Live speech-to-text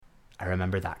I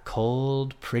remember that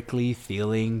cold, prickly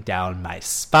feeling down my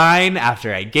spine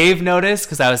after I gave notice,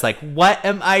 because I was like, what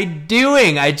am I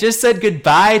doing? I just said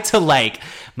goodbye to like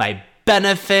my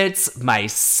benefits, my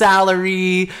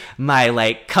salary, my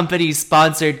like company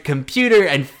sponsored computer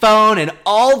and phone and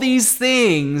all these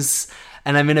things,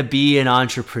 and I'm gonna be an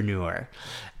entrepreneur.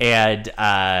 And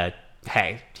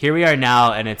hey, here we are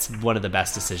now, and it's one of the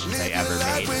best decisions I ever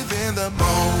made. Within the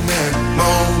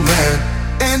moment,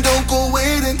 and don't go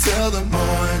wait until the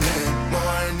morning.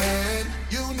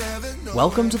 You never know.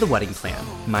 Welcome to The Wedding Plan.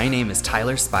 My name is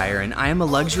Tyler Spire, and I am a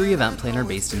luxury event planner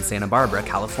based in Santa Barbara,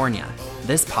 California.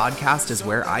 This podcast is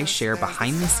where I share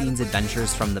behind-the-scenes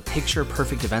adventures from the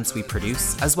picture-perfect events we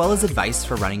produce, as well as advice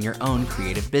for running your own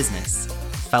creative business.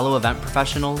 Fellow event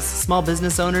professionals, small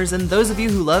business owners, and those of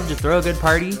you who love to throw a good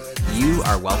party, you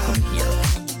are welcome here.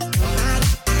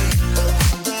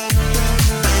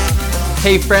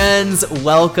 Hey friends,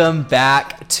 welcome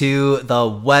back to The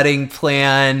Wedding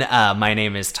Plan. My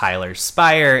name is Tyler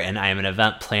Spire, and I am an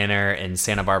event planner in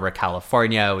Santa Barbara,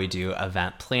 California. We do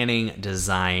event planning,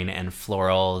 design, and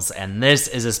florals, and this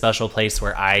is a special place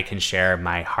where I can share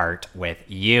my heart with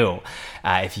you.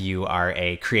 If you are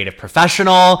a creative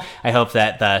professional, I hope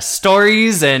that the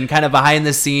stories and kind of behind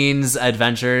the scenes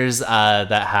adventures that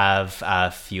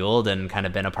have fueled and kind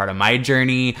of been a part of my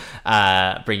journey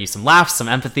bring you some laughs, some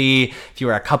empathy. If you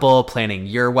are a couple planning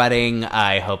your wedding,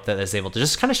 I hope that this is able to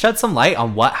just kind of shed some light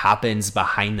on what happens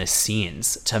behind the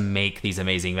scenes to make these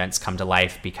amazing events come to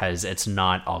life, because it's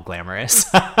not all glamorous.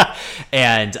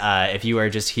 And if you are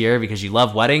just here because you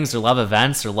love weddings or love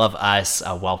events or love us,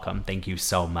 welcome. Thank you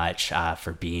so much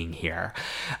for being here.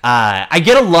 I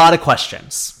get a lot of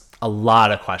questions,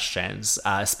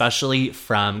 especially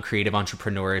from creative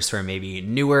entrepreneurs who are maybe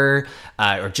newer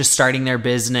or just starting their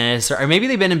business, or maybe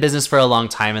they've been in business for a long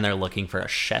time and they're looking for a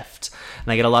shift.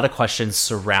 And I get a lot of questions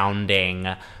surrounding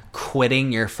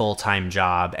quitting your full-time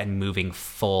job and moving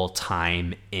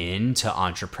full-time into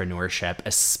entrepreneurship,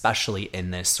 especially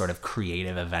in this sort of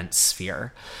creative event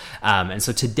sphere. And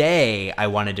so today I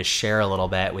wanted to share a little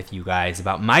bit with you guys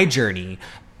about my journey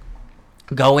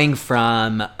going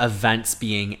from events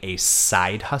being a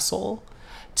side hustle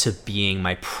to being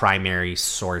my primary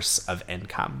source of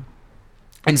income.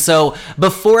 And so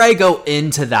before I go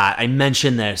into that, I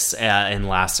mentioned this in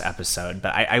last episode,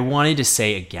 but I wanted to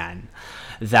say again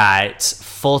that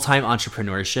full-time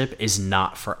entrepreneurship is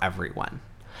not for everyone.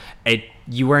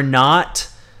 You are not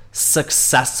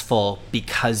successful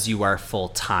because you are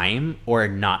full-time, or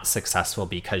not successful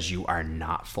because you are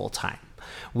not full-time.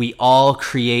 We all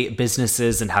create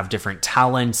businesses and have different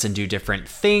talents and do different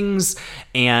things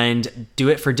and do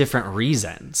it for different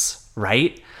reasons,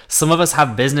 right? Some of us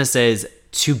have businesses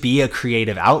to be a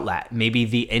creative outlet. Maybe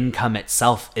the income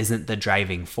itself isn't the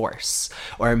driving force.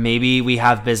 Or maybe we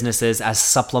have businesses as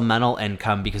supplemental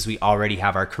income because we already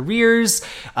have our careers,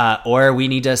 or we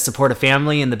need to support a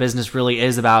family and the business really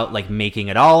is about like making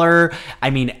a dollar.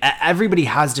 I mean, everybody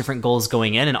has different goals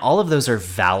going in, and all of those are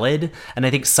valid. And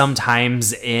I think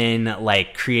sometimes in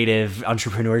like creative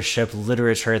entrepreneurship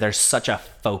literature, there's such a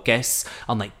focus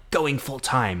on like going full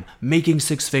time, making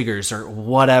six figures, or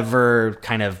whatever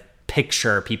kind of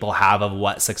picture people have of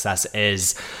what success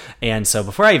is. And so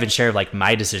before I even share like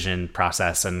my decision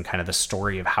process and kind of the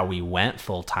story of how we went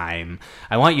full time,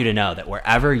 I want you to know that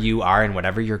wherever you are and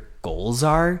whatever your goals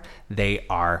are, they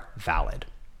are valid.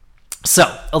 So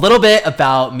a little bit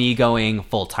about me going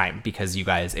full time, because you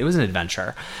guys, it was an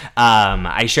adventure.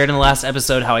 I shared in the last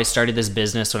episode how I started this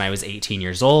business when I was 18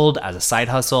 years old as a side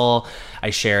hustle.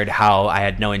 I shared how I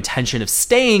had no intention of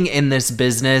staying in this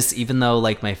business, even though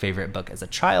like my favorite book as a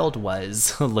child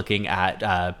was looking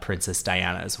at Princess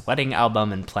Diana's wedding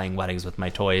album and playing weddings with my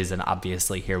toys. And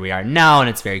obviously here we are now, and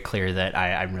it's very clear that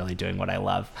I'm really doing what I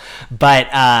love. But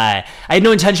I had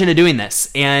no intention of doing this,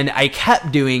 and I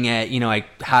kept doing it. You know, I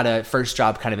had a first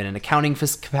job kind of in an accounting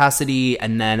capacity,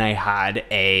 and then I had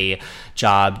a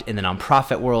job in the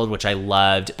nonprofit world, which I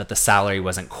loved, but the salary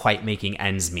wasn't quite making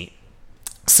ends meet.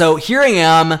 So here I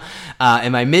am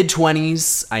in my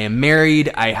mid-20s. I am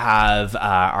married. I have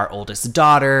our oldest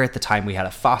daughter. At the time, we had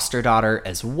a foster daughter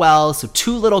as well. So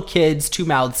 2 little kids, 2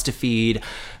 mouths to feed.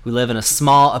 We live in a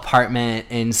small apartment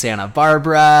in Santa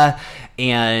Barbara,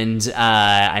 and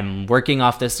I'm working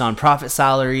off this nonprofit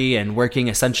salary and working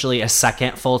essentially a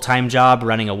second full-time job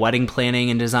running a wedding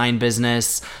planning and design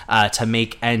business to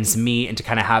make ends meet and to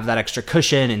kind of have that extra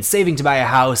cushion and saving to buy a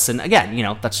house. And again, you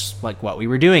know, that's like what we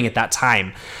were doing at that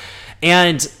time.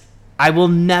 And I will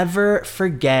never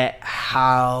forget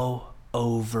how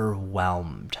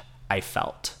overwhelmed I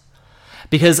felt.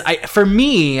 Because for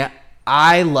me,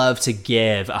 I love to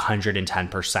give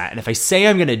 110%. And if I say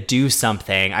I'm going to do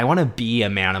something, I want to be a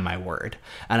man of my word.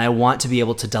 And I want to be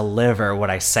able to deliver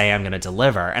what I say I'm going to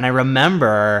deliver. And I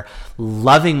remember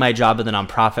loving my job in the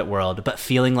nonprofit world, but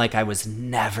feeling like I was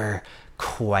never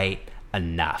quite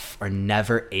enough or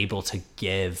never able to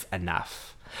give enough.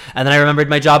 And then I remembered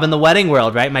my job in the wedding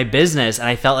world, right? My business. And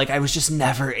I felt like I was just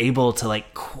never able to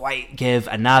like quite give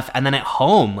enough. And then at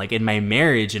home, like in my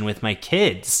marriage and with my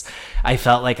kids, I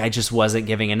felt like I just wasn't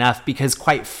giving enough because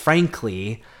quite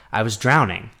frankly, I was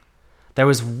drowning. There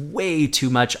was way too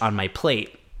much on my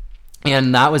plate.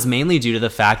 And that was mainly due to the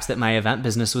fact that my event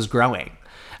business was growing.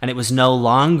 And it was no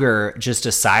longer just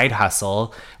a side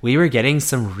hustle. We were getting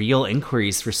some real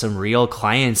inquiries for some real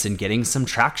clients and getting some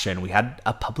traction. We had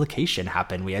a publication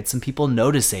happen. We had some people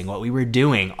noticing what we were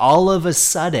doing. All of a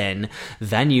sudden,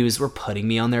 venues were putting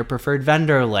me on their preferred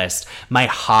vendor list. My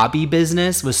hobby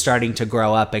business was starting to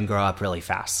grow up and grow up really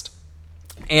fast.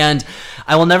 And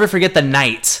I will never forget the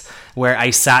night where I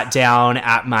sat down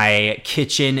at my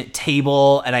kitchen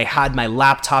table and I had my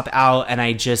laptop out and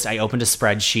I opened a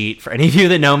spreadsheet. For any of you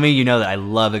that know me, you know that I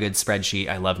love a good spreadsheet.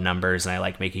 I love numbers and I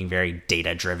like making very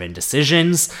data-driven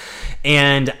decisions.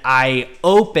 And I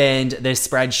opened this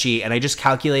spreadsheet and I just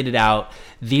calculated out,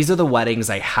 these are the weddings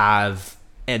I have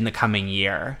in the coming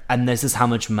year. And this is how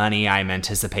much money I'm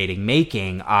anticipating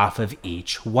making off of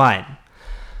each one.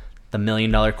 The $1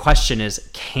 million question is,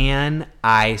 can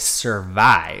I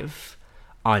survive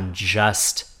on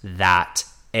just that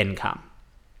income?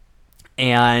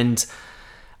 And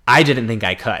I didn't think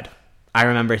I could. I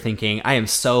remember thinking, I am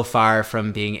so far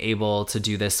from being able to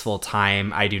do this full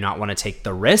time. I do not want to take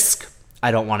the risk.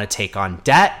 I don't want to take on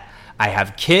debt. I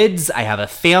have kids. I have a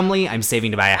family. I'm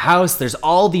saving to buy a house. There's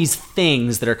all these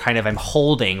things that are I'm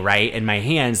holding right in my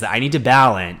hands that I need to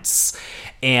balance.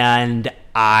 And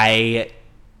I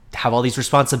have all these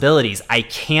responsibilities. I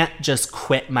can't just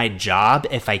quit my job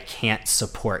if I can't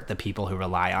support the people who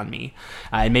rely on me.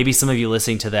 And maybe some of you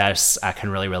listening to this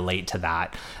can really relate to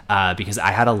that because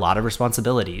I had a lot of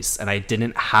responsibilities and I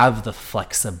didn't have the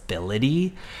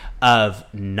flexibility of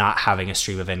not having a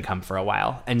stream of income for a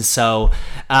while. And so,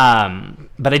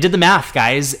 but I did the math,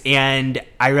 guys. And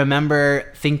I remember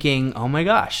thinking, oh my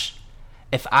gosh,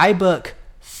 if I book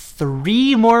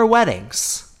 3 more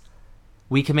weddings,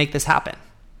 we can make this happen.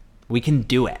 We can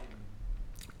do it.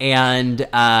 And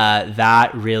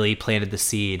that really planted the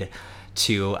seed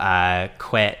to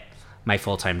quit my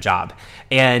full-time job.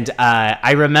 And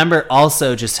I remember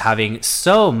also just having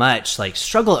so much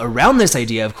struggle around this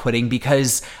idea of quitting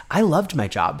because I loved my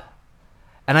job.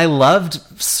 And I loved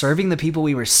serving the people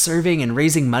we were serving and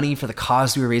raising money for the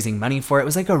cause we were raising money for. It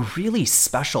was a really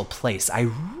special place. I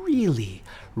really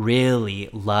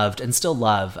loved and still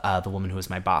love the woman who was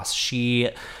my boss. She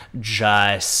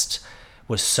just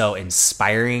was so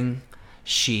inspiring.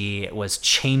 She was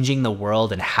changing the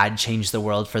world and had changed the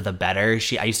world for the better.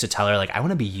 I used to tell her, I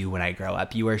want to be you when I grow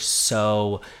up. You are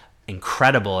so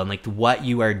incredible. And what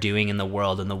you are doing in the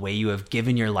world and the way you have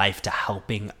given your life to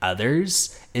helping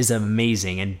others is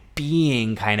amazing. And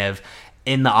being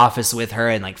in the office with her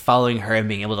and following her and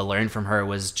being able to learn from her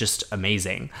was just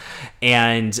amazing.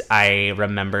 And I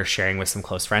remember sharing with some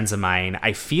close friends of mine,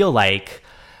 I feel like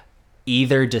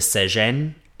either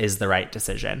decision is the right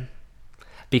decision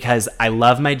because I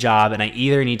love my job and I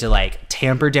either need to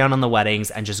tamper down on the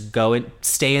weddings and just go and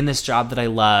stay in this job that I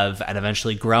love and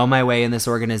eventually grow my way in this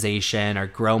organization or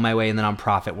grow my way in the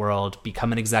nonprofit world,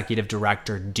 become an executive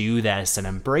director, do this and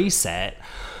embrace it,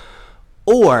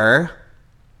 or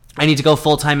I need to go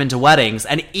full-time into weddings.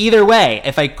 And either way,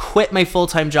 if I quit my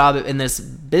full-time job in this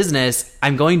business,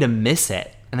 I'm going to miss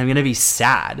it and I'm going to be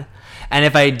sad. And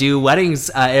if I do weddings,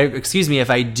 if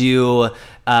I do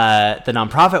the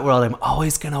nonprofit world, I'm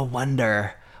always going to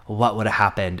wonder what would have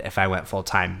happened if I went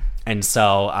full-time. And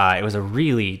so it was a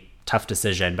really tough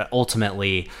decision. But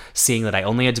ultimately, seeing that I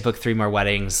only had to book 3 more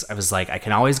weddings, I was like, I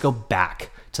can always go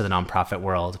back to the nonprofit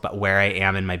world, but where I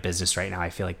am in my business right now, I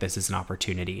feel like this is an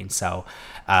opportunity. And so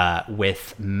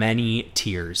with many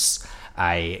tears,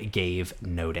 I gave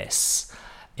notice.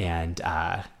 And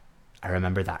I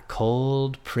remember that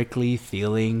cold, prickly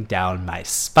feeling down my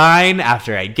spine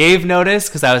after I gave notice,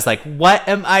 because I was like, what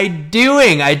am I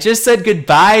doing? I just said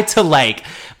goodbye to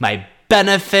my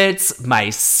benefits, my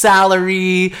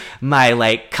salary,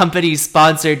 my company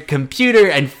sponsored computer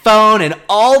and phone and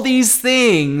all these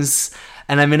things.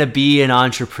 And I'm going to be an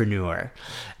entrepreneur.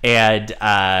 And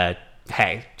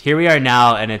hey, here we are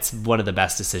now. And it's one of the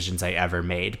best decisions I ever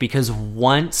made, because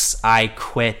once I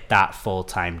quit that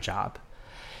full-time job,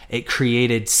 it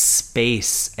created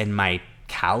space in my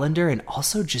calendar and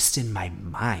also just in my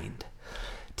mind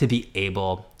to be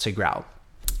able to grow.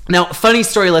 Now, funny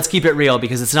story, let's keep it real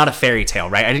because it's not a fairy tale,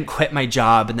 right? I didn't quit my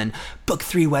job and then book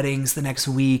 3 weddings the next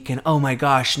week. And oh my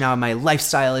gosh, now my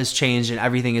lifestyle has changed and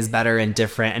everything is better and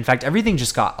different. In fact, everything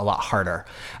just got a lot harder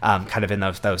kind of in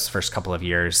those first couple of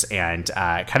years. And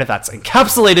kind of that's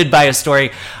encapsulated by a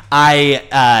story.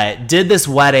 I did this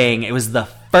wedding. It was the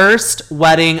first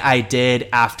wedding I did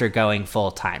after going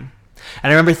full time. And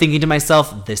I remember thinking to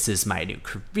myself, this is my new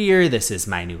career. This is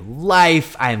my new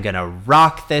life. I am going to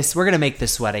rock this. We're going to make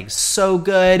this wedding so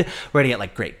good. We're going to get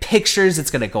like great pictures.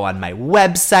 It's going to go on my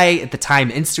website. At the time,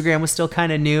 Instagram was still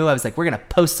kind of new. I was like, we're going to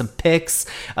post some pics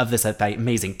of this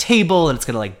amazing table and it's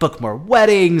going to like book more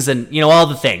weddings and, you know, all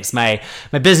the things. My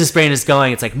business brain is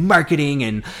going. It's like marketing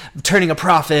and turning a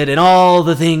profit and all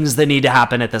the things that need to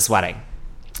happen at this wedding.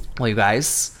 Well, you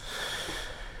guys,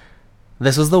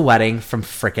 this was the wedding from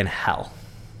frickin' hell.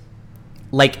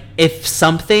 Like, if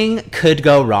something could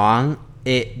go wrong,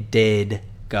 it did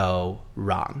go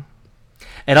wrong.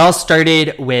 It all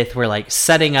started with, we're like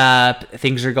setting up,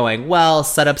 things are going well,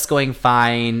 setup's going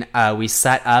fine. We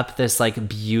set up this like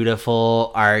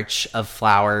beautiful arch of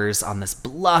flowers on this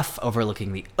bluff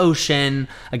overlooking the ocean.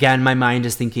 Again, my mind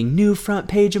is thinking new front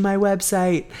page of my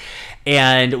website.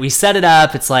 And we set it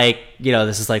up. It's like, you know,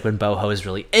 this is like when boho is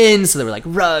really in. So there were like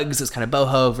rugs. It was kind of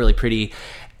boho, really pretty.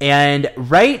 And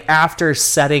right after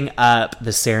setting up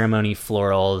the ceremony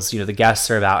florals, you know, the guests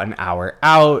are about an hour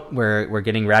out. We're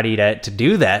getting ready to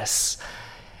do this.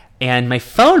 And my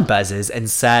phone buzzes and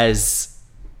says,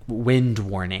 wind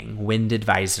warning, wind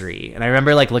advisory. And I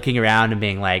remember like looking around and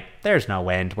being like, there's no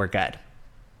wind. We're good.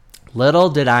 Little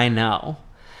did I know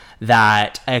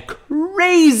that a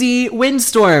crazy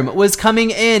windstorm was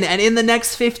coming in, and in the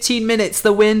next 15 minutes,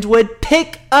 the wind would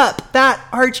pick up that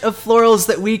arch of florals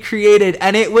that we created,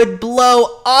 and it would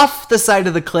blow off the side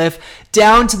of the cliff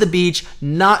down to the beach,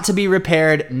 not to be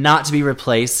repaired, not to be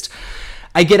replaced.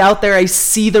 I get out there, I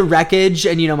see the wreckage,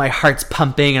 and, you know, my heart's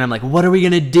pumping, and I'm like, what are we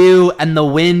gonna do? And the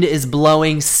wind is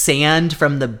blowing sand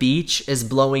from the beach, is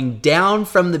blowing down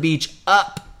from the beach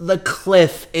up the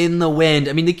cliff in the wind.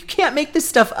 I mean, you can't make this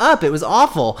stuff up. It was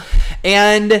awful.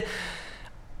 And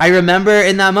I remember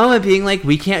in that moment being like,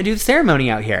 we can't do the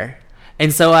ceremony out here.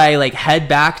 And so I like head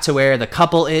back to where the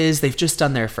couple is. They've just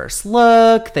done their first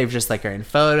look. They've just like are in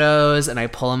photos, and I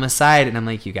pull them aside and I'm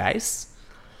like, you guys,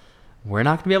 we're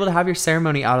not gonna be able to have your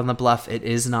ceremony out on the bluff. It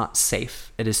is not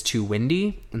safe. It is too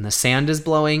windy and the sand is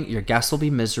blowing. Your guests will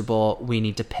be miserable. We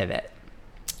need to pivot.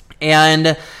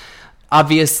 And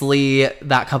obviously,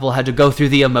 that couple had to go through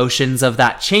the emotions of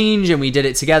that change, and we did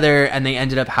it together, and they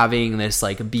ended up having this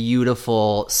like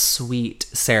beautiful, sweet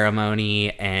ceremony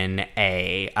in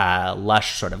a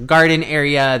lush sort of garden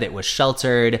area that was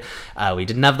sheltered. We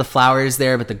didn't have the flowers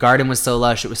there, but the garden was so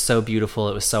lush, it was so beautiful,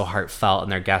 it was so heartfelt,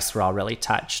 and their guests were all really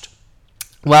touched.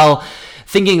 Well,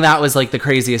 thinking that was like the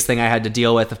craziest thing I had to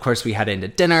deal with, of course, we had into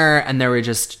dinner, and there were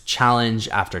just challenge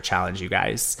after challenge, you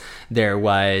guys. There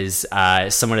was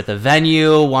someone at the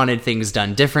venue wanted things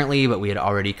done differently, but we had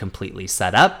already completely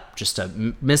set up. Just a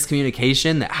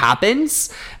miscommunication that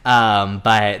happens,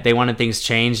 but they wanted things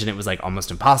changed, and it was like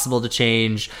almost impossible to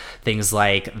change. Things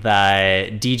like the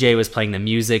DJ was playing the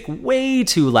music way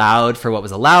too loud for what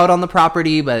was allowed on the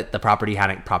property, but the property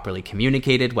hadn't properly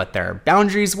communicated what their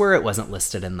boundaries were. It wasn't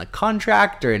listed in the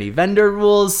contract or any vendor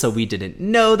rules, so we didn't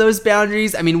know those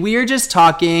boundaries. I mean, we are just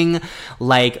talking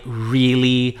like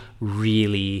really,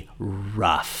 really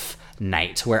rough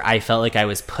night where I felt like I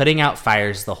was putting out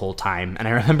fires the whole time. And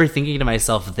I remember thinking to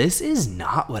myself, this is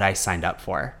not what I signed up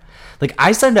for. Like,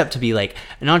 I signed up to be like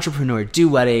an entrepreneur, do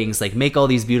weddings, like make all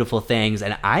these beautiful things,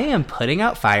 and I am putting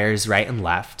out fires right and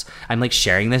left. I'm like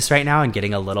sharing this right now and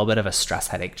getting a little bit of a stress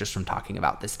headache just from talking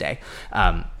about this day.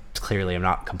 Clearly I'm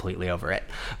not completely over it,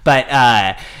 but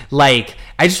like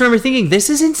I just remember thinking, this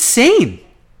is insane.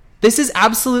 This is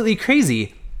absolutely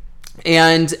crazy.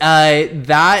 And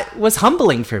that was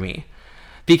humbling for me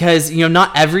because, you know,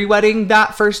 not every wedding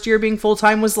that first year being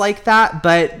full-time was like that,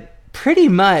 but pretty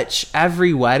much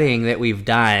every wedding that we've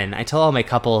done, I tell all my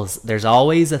couples, there's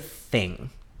always a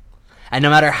thing. And no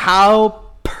matter how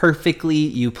perfectly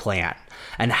you plan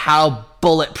and how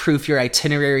bulletproof your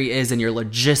itinerary is and your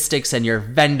logistics and your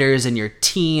vendors and your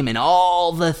team and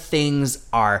all the things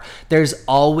are, there's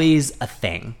always a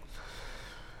thing.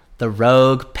 The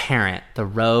rogue parent, the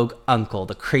rogue uncle,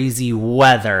 the crazy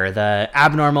weather, the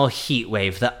abnormal heat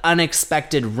wave, the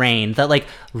unexpected rain, that like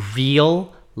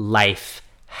real life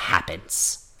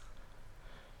happens.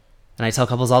 And I tell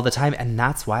couples all the time, and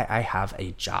that's why I have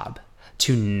a job,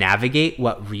 to navigate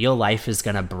what real life is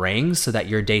going to bring so that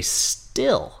your day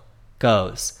still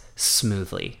goes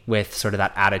smoothly with sort of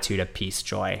that attitude of peace,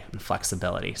 joy, and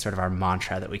flexibility, sort of our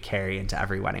mantra that we carry into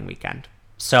every wedding weekend.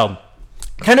 So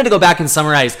kind of to go back and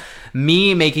summarize,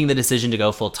 me making the decision to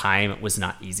go full time was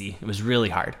not easy. It was really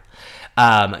hard.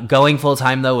 Going full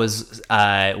time though was,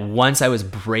 once I was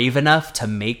brave enough to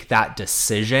make that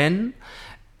decision,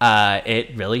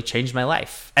 it really changed my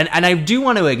life. And I do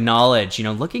want to acknowledge,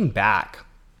 looking back,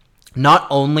 not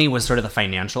only was sort of the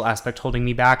financial aspect holding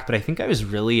me back, but I think I was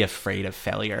really afraid of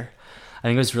failure. I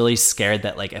think I was really scared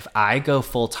that if I go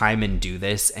full time and do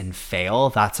this and fail,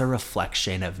 that's a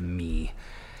reflection of me.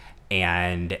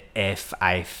 And if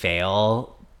I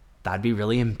fail, that'd be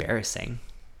really embarrassing.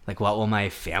 What will my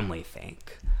family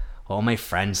think? What will my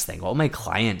friends think? What will my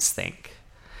clients think?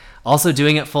 Also,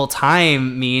 doing it full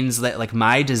time means that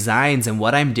my designs and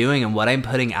what I'm doing and what I'm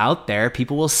putting out there,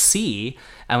 people will see.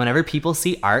 And whenever people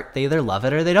see art, they either love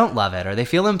it or they don't love it, or they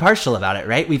feel impartial about it,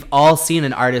 right? We've all seen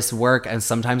an artist's work, and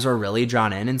sometimes we're really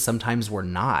drawn in and sometimes we're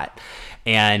not.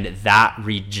 And that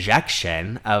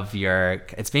rejection of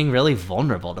it's being really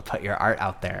vulnerable to put your art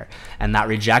out there. And that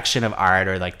rejection of art,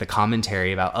 or the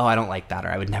commentary about, oh, I don't like that, or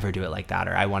I would never do it like that,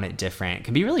 or I want it different,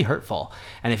 can be really hurtful.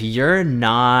 And if you're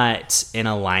not in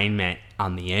alignment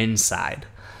on the inside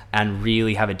and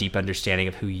really have a deep understanding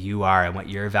of who you are and what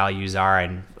your values are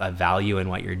and a value in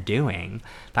what you're doing,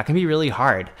 that can be really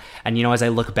hard. And, as I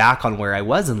look back on where I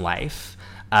was in life,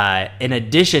 in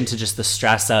addition to just the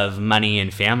stress of money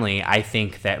and family, I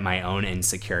think that my own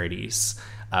insecurities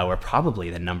were probably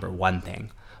the number one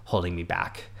thing holding me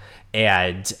back,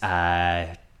 and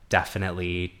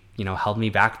definitely, held me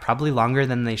back probably longer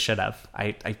than they should have.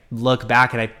 I look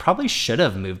back and I probably should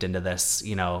have moved into this,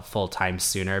 full time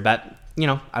sooner, but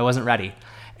I wasn't ready.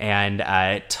 And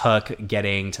it took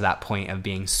getting to that point of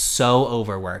being so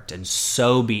overworked and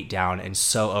so beat down and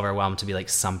so overwhelmed to be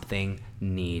something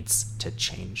needs to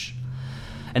change.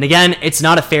 And again, it's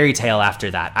not a fairy tale after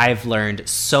that. I've learned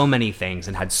so many things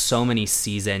and had so many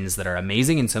seasons that are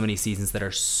amazing and so many seasons that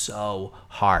are so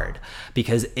hard,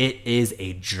 because it is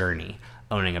a journey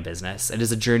owning a business. It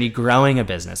is a journey growing a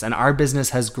business. And our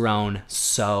business has grown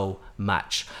so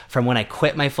much. From when I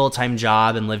quit my full-time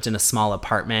job and lived in a small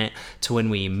apartment, to when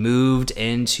we moved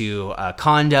into a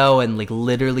condo and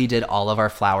literally did all of our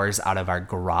flowers out of our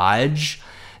garage,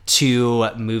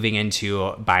 to moving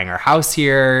into buying our house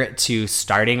here, to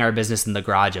starting our business in the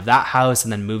garage of that house,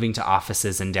 and then moving to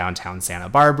offices in downtown Santa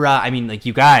Barbara. I mean,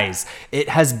 you guys, it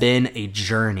has been a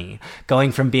journey.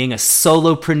 Going from being a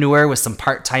solopreneur with some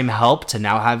part-time help to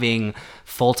now having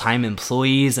full-time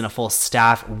employees and a full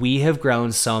staff, we have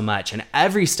grown so much. And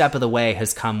every step of the way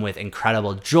has come with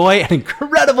incredible joy and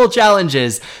incredible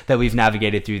challenges that we've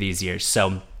navigated through these years.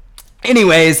 So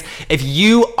anyways, if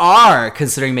you are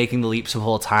considering making the leap to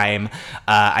full time,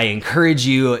 I encourage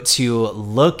you to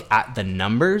look at the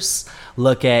numbers.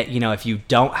 Look at, if you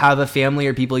don't have a family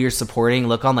or people you're supporting,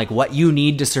 look on what you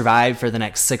need to survive for the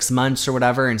next 6 months or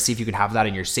whatever, and see if you can have that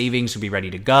in your savings to be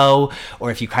ready to go. Or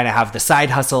if you kind of have the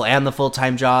side hustle and the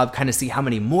full-time job, kind of see how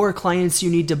many more clients you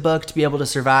need to book to be able to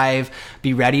survive.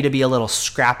 Be ready to be a little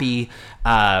scrappy.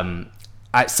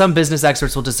 Some business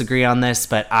experts will disagree on this,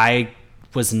 but I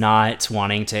was not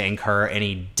wanting to incur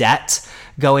any debt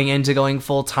going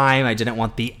full time. I didn't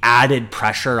want the added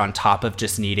pressure on top of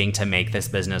just needing to make this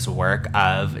business work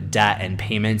of debt and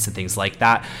payments and things like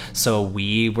that. So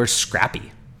we were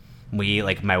scrappy. We,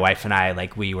 my wife and I,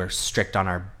 we were strict on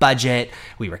our budget.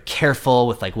 We were careful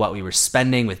with what we were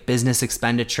spending with business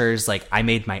expenditures. I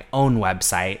made my own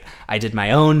website. I did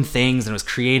my own things and was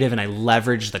creative, and I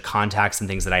leveraged the contacts and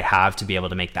things that I have to be able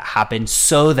to make that happen,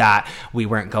 so that we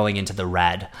weren't going into the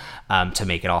red to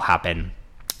make it all happen.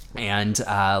 And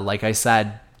like I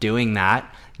said, doing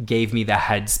that gave me the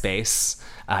headspace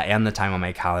and the time on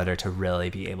my calendar to really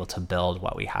be able to build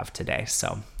what we have today.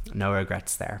 So no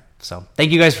regrets there. So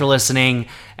thank you guys for listening,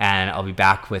 and I'll be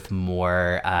back with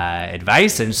more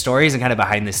advice and stories and kind of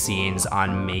behind the scenes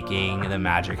on making the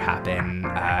magic happen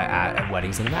at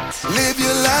weddings and events. Live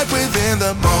your life within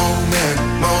the moment,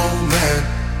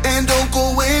 and don't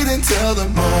go wait until the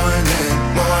morning.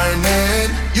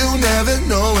 You never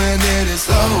know when it is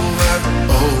over.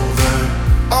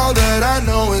 All that I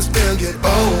know is we'll get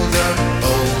older.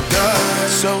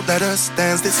 So let us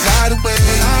dance this night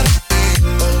away.